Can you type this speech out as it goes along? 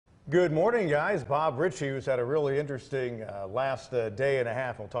Good morning, guys. Bob Ritchie, who's had a really interesting last day and a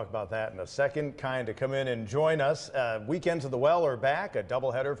half. We'll talk about that in a second. Kind to come in and join us. Weekends of the Well are back. A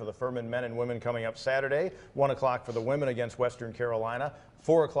doubleheader for the Furman men and women coming up Saturday. 1 o'clock for the women against Western Carolina.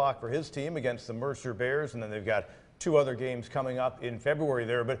 4 o'clock for his team against the Mercer Bears. And then they've got 2 other games coming up in February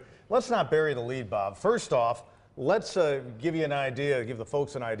there. But let's not bury the lead, Bob. First off, let's give you an idea, give the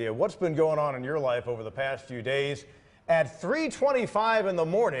folks an idea. What's been going on in your life over the past few days? At 3:25 in the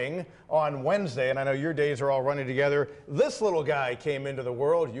morning on Wednesday, and I know your days are all running together, this little guy came into the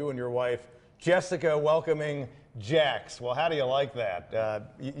world, you and your wife, Jessica, welcoming Jax. Well, how do you like that?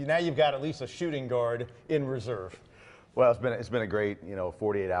 Now you've got at least a shooting guard in reserve. Well, it's been a great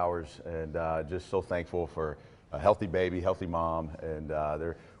 48 hours, and just so thankful for a healthy baby, healthy mom, and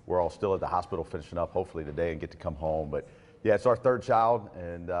we're all still at the hospital finishing up hopefully today and get to come home. But yeah, it's our third child,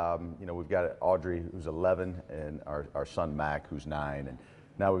 and we've got Audrey, who's 11, and our son Mac, who's 9, and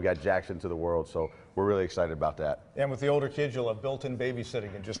now we've got Jackson to the world. So we're really excited about that. And with the older kids, you'll have built-in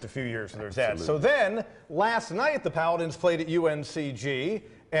babysitting in just a few years. So there's that. So then last night, the Paladins played at UNCG,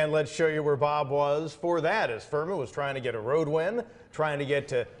 and let's show you where Bob was for that, as Furman was trying to get a road win, trying to get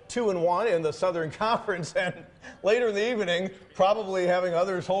to 2-1 in the Southern Conference, and later in the evening, probably having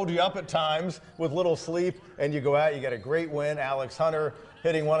others hold you up at times with little sleep, and you go out, you get a great win. Alex Hunter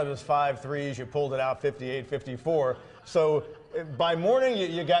hitting one of his 5 threes. You pulled it out 58-54. So by morning,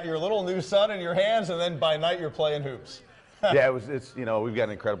 you got your little new son in your hands, and then by night, you're playing hoops. Yeah, it's we've got an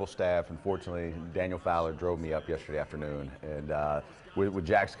incredible staff. Unfortunately, Daniel Fowler drove me up yesterday afternoon, and with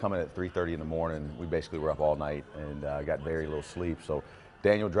Jax coming at 3:30 in the morning, we basically were up all night and got very little sleep. So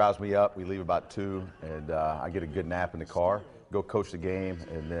Daniel drives me up. We leave about 2, and I get a good nap in the car, go coach the game,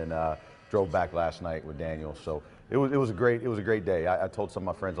 and then drove back last night with Daniel. So it was a great day. I told some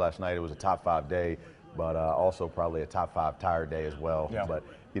of my friends last night it was a top 5 day, but also probably a top 5 tired day as well. Yeah. But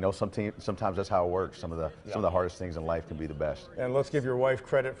sometimes that's how it works. Some of the hardest things in life can be the best. And let's give your wife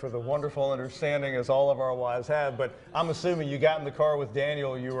credit for the wonderful understanding, as all of our wives have. But I'm assuming you got in the car with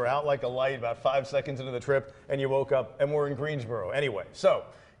Daniel, you were out like a light about 5 seconds into the trip, and you woke up and we're in Greensboro. Anyway, so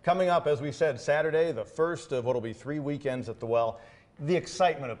coming up, as we said, Saturday, the first of what will be 3 weekends at the Well. The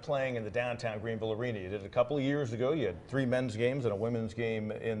excitement of playing in the downtown Greenville Arena. You did it a couple of years ago. You had 3 men's games and a women's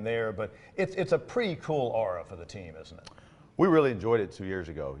game in there. But it's a pretty cool aura for the team, isn't it? We really enjoyed it 2 years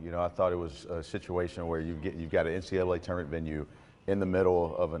ago. I thought it was a situation where you've got an NCAA tournament venue in the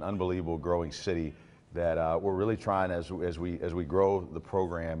middle of an unbelievable growing city that we're really trying, as we grow the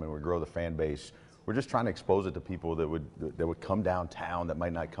program and we grow the fan base, we're just trying to expose it to people that would come downtown that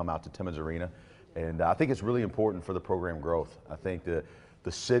might not come out to Timmons Arena. And I think it's really important for the program growth. I think the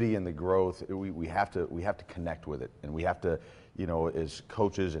city and the growth, we have to connect with it, and we have to, as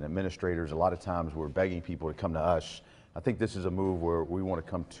coaches and administrators, a lot of times we're begging people to come to us. I think this is a move where we want to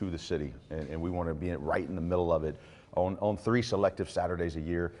come to the city, and we want to be right in the middle of it on 3 selective Saturdays a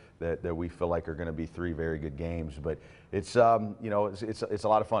year that we feel like are going to be 3 very good games. But it's a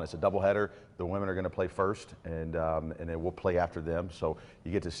lot of fun. It's a doubleheader. The women are going to play first, and then we'll play after them. So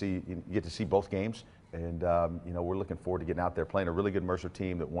you get to see both games, and we're looking forward to getting out there playing a really good Mercer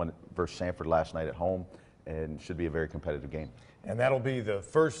team that won versus Sanford last night at home, and should be a very competitive game. And that'll be the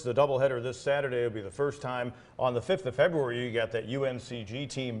doubleheader this Saturday. It'll be the first time on the 5th of February you got that UNCG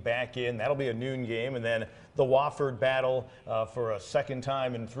team back in. That'll be a noon game. And then the Wofford battle for a second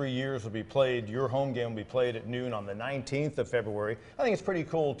time in 3 years will be played. Your home game will be played at noon on the 19th of February. I think it's pretty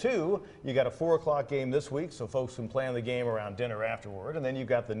cool, too. You got a 4 o'clock game this week, so folks can plan the game around dinner afterward. And then you've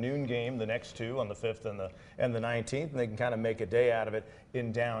got the noon game, the next 2 on the 5th and the 19th, and they can kind of make a day out of it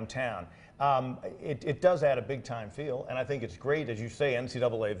in downtown. It does add a big-time feel, and I think it's great, as you say,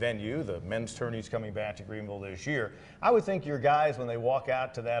 NCAA venue. The men's tourney's coming back to Greenville this year. I would think your guys, when they walk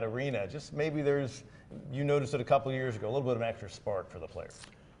out to that arena, just maybe you noticed it a couple of years ago, a little bit of an extra spark for the players.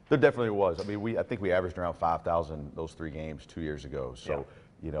 There definitely was. I mean, I think we averaged around 5,000 those 3 games 2 years ago. So,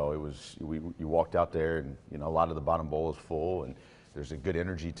 yeah. You walked out there, and a lot of the bottom bowl is full, and there's a good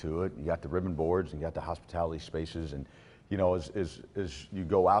energy to it. You got the ribbon boards, and you got the hospitality spaces, and as you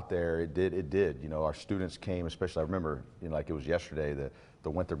go out there, it did. Our students came, especially I remember, like it was yesterday, the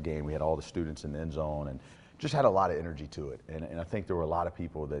Winthrop game. We had all the students in the end zone, and just had a lot of energy to it. And I think there were a lot of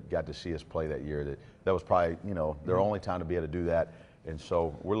people that got to see us play that year. That was probably their only time to be able to do that. And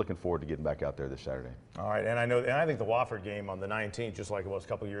so we're looking forward to getting back out there this Saturday. All right, and I think the Wofford game on the 19th, just like it was a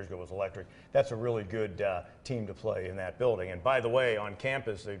couple of years ago, was electric. That's a really good team to play in that building. And by the way, on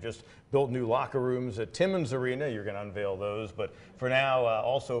campus, they've just built new locker rooms at Timmons Arena. You're going to unveil those. But for now,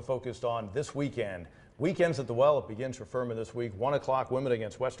 also focused on this weekend. Weekends at the Well, it begins for Furman this week. 1 o'clock women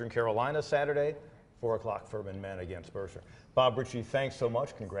against Western Carolina Saturday. 4 o'clock Furman men against Mercer. Bob Ritchie, thanks so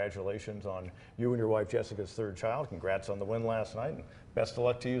much. Congratulations on you and your wife Jessica's third child. Congrats on the win last night, and best of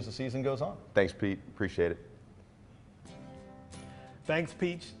luck to you as the season goes on. Thanks, Pete. Appreciate it. Thanks,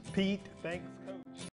 Pete. Thanks.